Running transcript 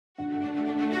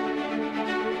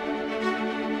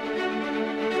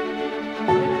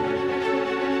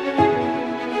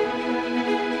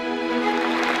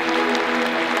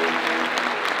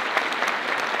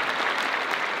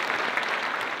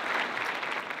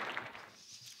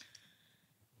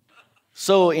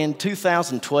So in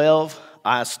 2012,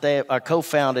 I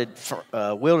co-founded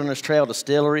Wilderness Trail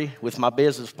Distillery with my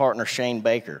business partner, Shane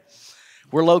Baker.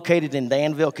 We're located in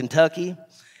Danville, Kentucky,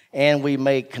 and we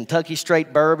make Kentucky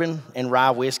straight bourbon and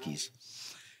rye whiskeys.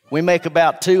 We make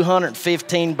about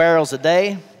 215 barrels a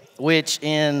day, which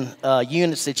in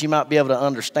units that you might be able to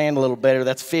understand a little better,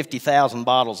 that's 50,000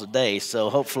 bottles a day.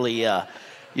 So hopefully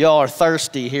y'all are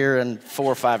thirsty here in 4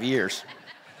 or 5 years.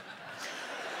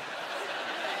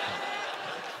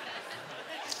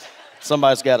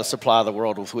 Somebody's got to supply the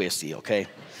world with whiskey, okay?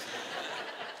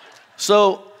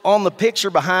 So on the picture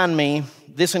behind me,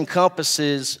 this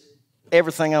encompasses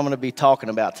everything I'm going to be talking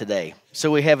about today.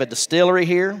 So we have a distillery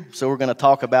here, so we're going to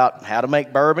talk about how to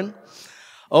make bourbon.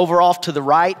 Over off to the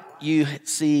right, you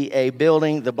see a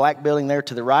building, the black building there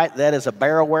to the right. That is a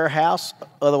barrel warehouse,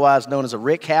 otherwise known as a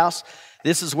rick house.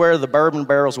 This is where the bourbon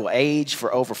barrels will age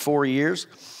for over 4 years.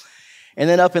 And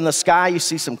then up in the sky, you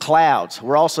see some clouds.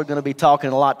 We're also going to be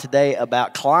talking a lot today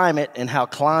about climate and how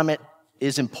climate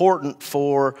is important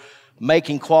for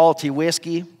making quality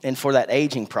whiskey and for that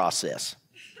aging process.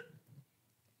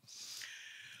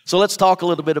 So let's talk a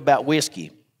little bit about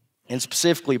whiskey, and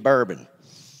specifically bourbon.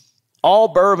 All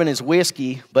bourbon is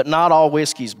whiskey, but not all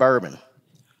whiskey is bourbon.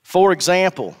 For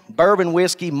example, bourbon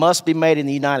whiskey must be made in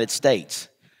the United States.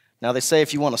 Now, they say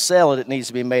if you want to sell it, it needs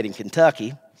to be made in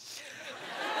Kentucky.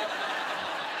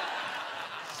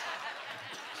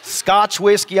 Scotch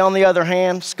whiskey, on the other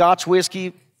hand, Scotch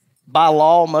whiskey by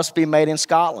law must be made in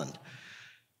Scotland.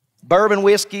 Bourbon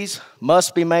whiskeys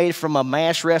must be made from a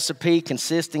mash recipe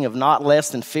consisting of not less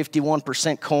than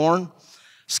 51% corn.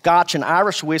 Scotch and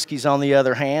Irish whiskeys, on the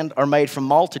other hand, are made from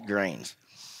malted grains.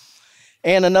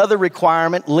 And another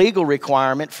requirement, legal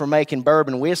requirement for making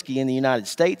bourbon whiskey in the United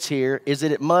States here is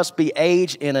that it must be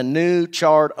aged in a new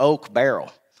charred oak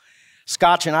barrel.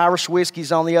 Scotch and Irish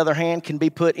whiskeys, on the other hand, can be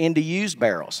put into used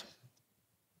barrels.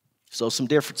 So some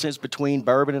differences between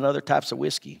bourbon and other types of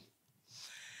whiskey.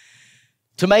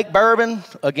 To make bourbon,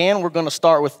 again, we're going to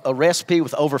start with a recipe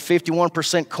with over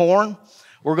 51% corn.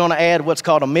 We're going to add what's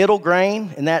called a middle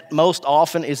grain, and that most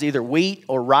often is either wheat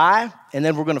or rye. And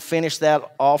then we're going to finish that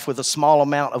off with a small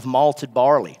amount of malted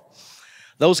barley.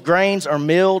 Those grains are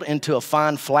milled into a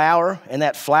fine flour, and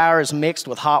that flour is mixed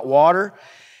with hot water.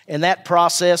 And that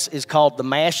process is called the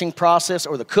mashing process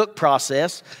or the cook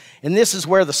process. And this is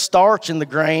where the starch in the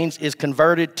grains is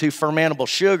converted to fermentable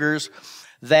sugars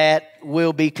that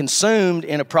will be consumed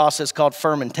in a process called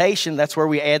fermentation. That's where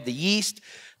we add the yeast.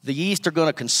 The yeast are going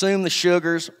to consume the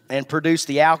sugars and produce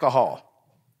the alcohol.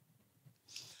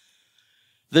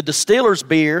 The distiller's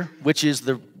beer, which is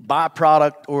the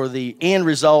byproduct or the end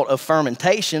result of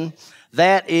fermentation,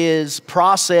 that is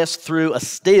processed through a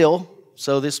still.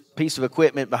 So this piece of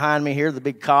equipment behind me here, the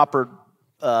big copper,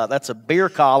 that's a beer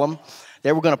column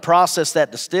that we're going to process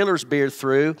that distiller's beer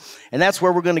through, and that's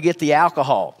where we're going to get the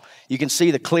alcohol. You can see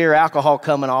the clear alcohol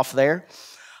coming off there.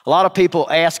 A lot of people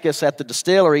ask us at the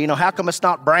distillery, how come it's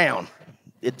not brown?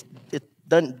 It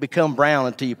doesn't become brown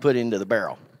until you put it into the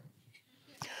barrel.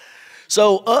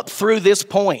 So up through this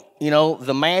point,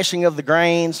 the mashing of the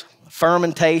grains,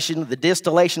 fermentation, the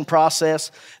distillation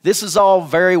process, this is all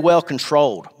very well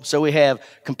controlled. So we have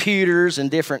computers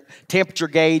and different temperature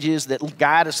gauges that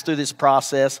guide us through this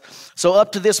process. So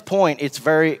up to this point, it's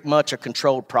very much a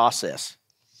controlled process.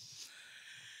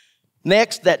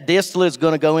 Next, that distillate is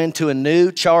going to go into a new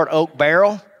charred oak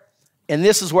barrel, and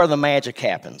this is where the magic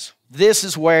happens. This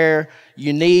is where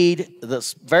you need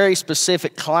this very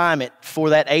specific climate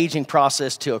for that aging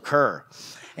process to occur.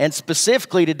 And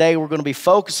specifically today, we're going to be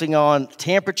focusing on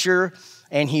temperature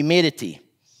and humidity.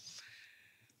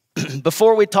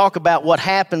 Before we talk about what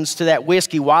happens to that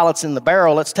whiskey while it's in the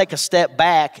barrel, let's take a step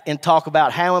back and talk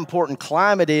about how important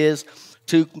climate is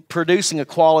to producing a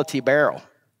quality barrel.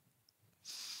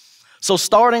 So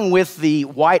starting with the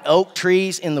white oak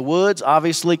trees in the woods,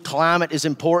 obviously climate is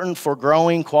important for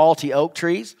growing quality oak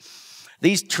trees.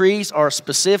 These trees are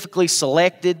specifically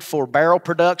selected for barrel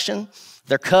production.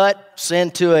 They're cut,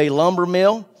 sent to a lumber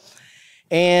mill,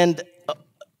 and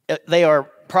they are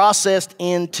processed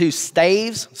into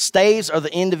staves. Staves are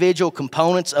the individual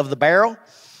components of the barrel.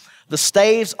 The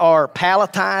staves are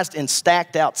palletized and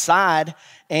stacked outside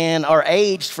and are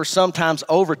aged for sometimes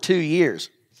over 2 years.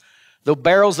 The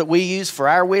barrels that we use for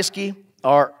our whiskey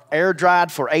are air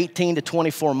dried for 18 to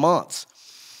 24 months.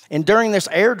 And during this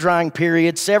air drying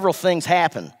period, several things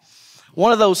happen.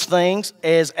 One of those things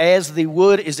is as the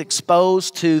wood is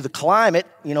exposed to the climate,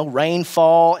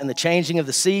 rainfall and the changing of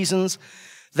the seasons,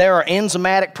 there are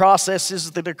enzymatic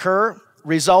processes that occur,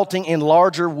 resulting in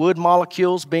larger wood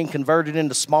molecules being converted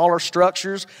into smaller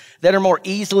structures that are more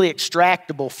easily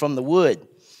extractable from the wood.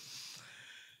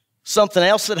 Something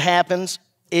else that happens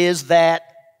is that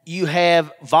you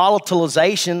have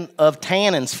volatilization of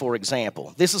tannins, for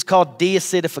example. This is called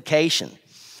deacidification.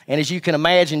 And as you can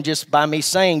imagine, just by me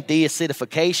saying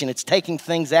deacidification, it's taking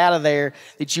things out of there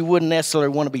that you wouldn't necessarily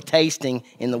want to be tasting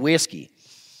in the whiskey.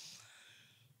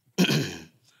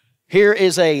 Here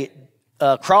is a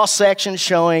cross-section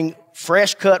showing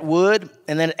fresh cut wood,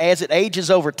 and then as it ages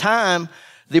over time,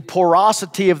 the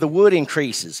porosity of the wood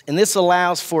increases. And this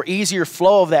allows for easier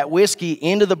flow of that whiskey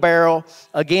into the barrel,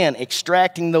 again,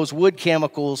 extracting those wood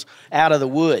chemicals out of the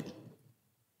wood.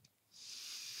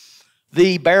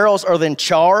 The barrels are then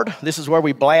charred. This is where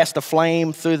we blast a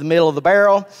flame through the middle of the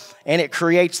barrel, and it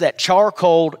creates that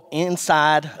charcoal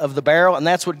inside of the barrel, and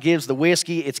that's what gives the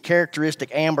whiskey its characteristic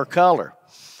amber color.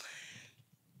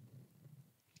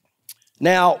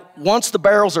 Now, once the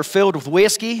barrels are filled with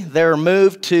whiskey, they're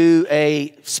moved to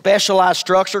a specialized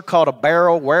structure called a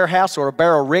barrel warehouse or a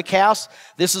barrel rickhouse.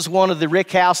 This is one of the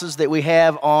rickhouses that we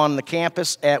have on the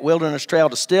campus at Wilderness Trail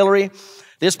Distillery.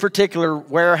 This particular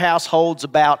warehouse holds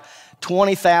about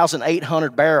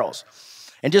 20,800 barrels.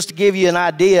 And just to give you an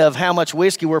idea of how much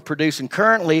whiskey we're producing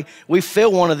currently, we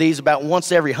fill one of these about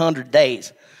once every 100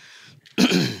 days.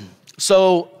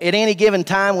 So at any given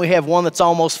time, we have one that's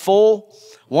almost full,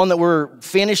 one that we're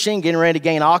finishing, getting ready to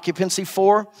gain occupancy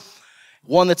for,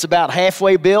 one that's about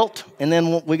halfway built, and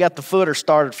then we got the footer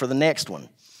started for the next one.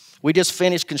 We just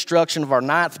finished construction of our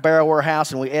 9th barrel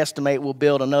warehouse, and we estimate we'll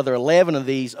build another 11 of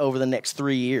these over the next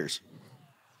 3 years.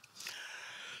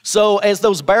 So as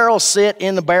those barrels sit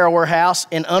in the barrel warehouse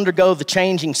and undergo the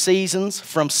changing seasons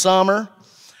from summer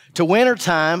to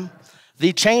wintertime,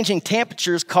 the changing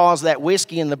temperatures cause that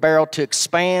whiskey in the barrel to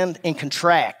expand and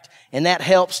contract. And that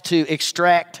helps to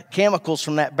extract chemicals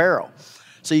from that barrel.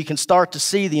 So you can start to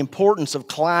see the importance of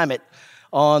climate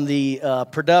on the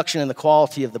production and the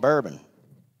quality of the bourbon.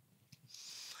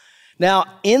 Now,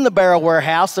 in the barrel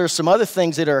warehouse, there's some other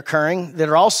things that are occurring that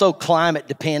are also climate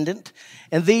dependent,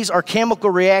 and these are chemical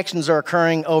reactions that are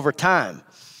occurring over time.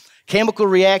 Chemical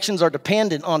reactions are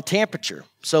dependent on temperature.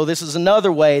 So this is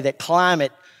another way that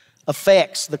climate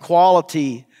affects the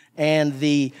quality and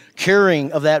the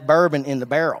curing of that bourbon in the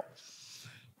barrel.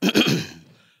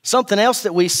 Something else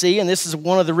that we see, and this is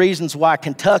one of the reasons why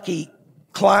Kentucky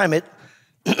climate,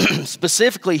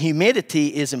 specifically humidity,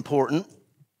 is important,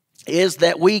 is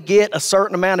that we get a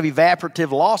certain amount of evaporative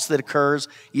loss that occurs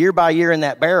year by year in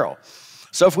that barrel.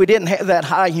 So if we didn't have that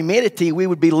high humidity, we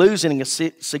would be losing a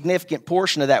significant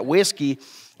portion of that whiskey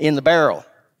in the barrel.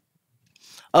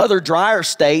 Other drier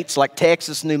states like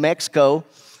Texas, New Mexico,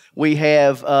 we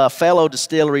have fellow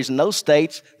distilleries in those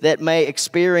states that may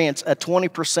experience a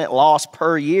 20% loss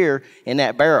per year in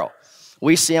that barrel.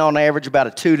 We see on average about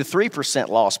a 2 to 3%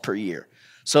 loss per year.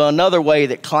 So another way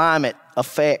that climate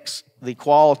affects the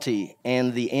quality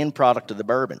and the end product of the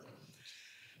bourbon.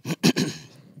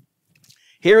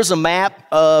 Here's a map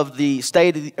of the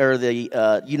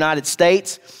United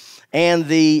States. And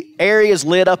the areas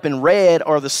lit up in red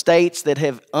are the states that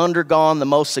have undergone the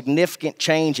most significant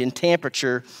change in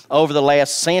temperature over the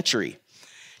last century.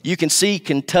 You can see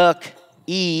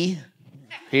Kentucky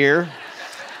here.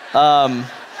 And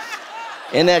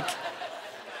that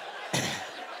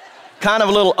kind of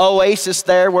a little oasis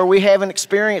there where we haven't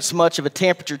experienced much of a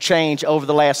temperature change over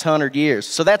the last 100 years.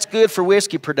 So that's good for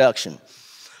whiskey production.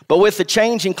 But with the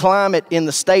changing climate in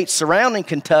the states surrounding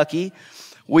Kentucky,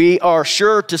 we are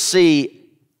sure to see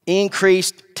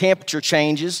increased temperature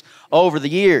changes over the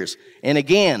years. And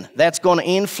again, that's going to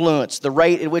influence the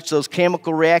rate at which those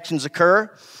chemical reactions occur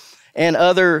and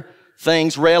other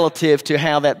things relative to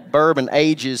how that bourbon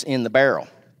ages in the barrel.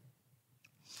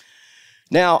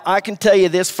 Now, I can tell you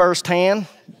this firsthand,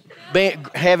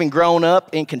 having grown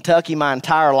up in Kentucky my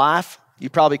entire life. You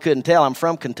probably couldn't tell I'm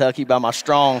from Kentucky by my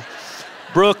strong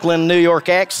Brooklyn, New York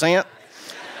accent.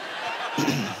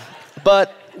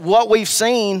 But what we've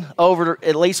seen over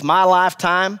at least my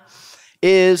lifetime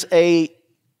is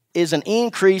an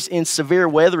increase in severe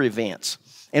weather events.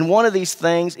 And one of these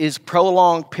things is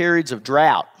prolonged periods of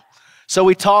drought. So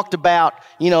we talked about,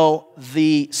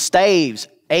 the staves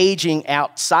aging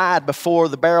outside before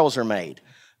the barrels are made,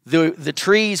 the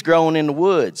trees growing in the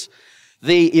woods,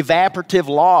 the evaporative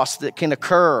loss that can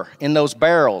occur in those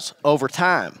barrels over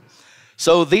time.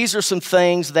 So these are some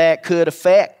things that could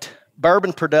affect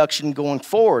bourbon production going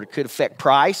forward. It could affect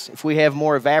price if we have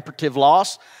more evaporative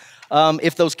loss.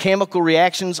 If those chemical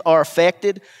reactions are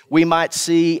affected, we might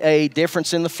see a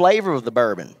difference in the flavor of the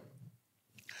bourbon.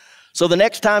 So the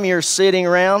next time you're sitting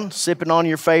around sipping on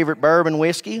your favorite bourbon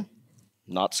whiskey,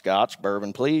 not Scotch,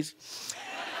 bourbon please,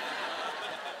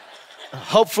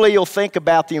 hopefully you'll think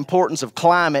about the importance of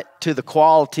climate to the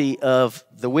quality of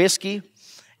the whiskey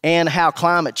and how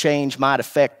climate change might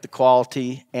affect the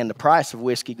quality and the price of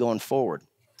whiskey going forward.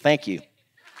 Thank you.